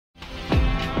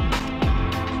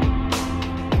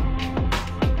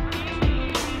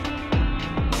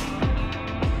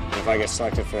I get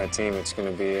selected for that team, it's going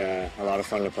to be a lot of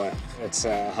fun to play. It's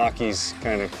hockey's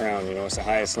kind of crown, you know, it's the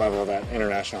highest level that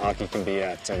international hockey can be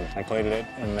at. And I played it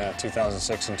in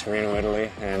 2006 in Torino,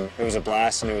 Italy, and it was a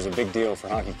blast and it was a big deal for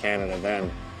Hockey Canada then.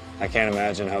 I can't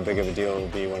imagine how big of a deal it will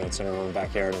be when it's in our own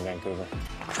backyard in Vancouver.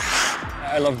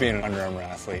 I love being an Under Armour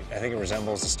athlete. I think it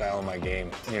resembles the style of my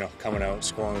game. You know, coming out,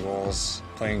 scoring goals,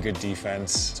 playing good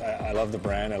defense. I love the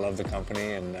brand, I love the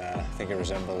company, and I think it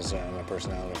resembles my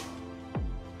personality.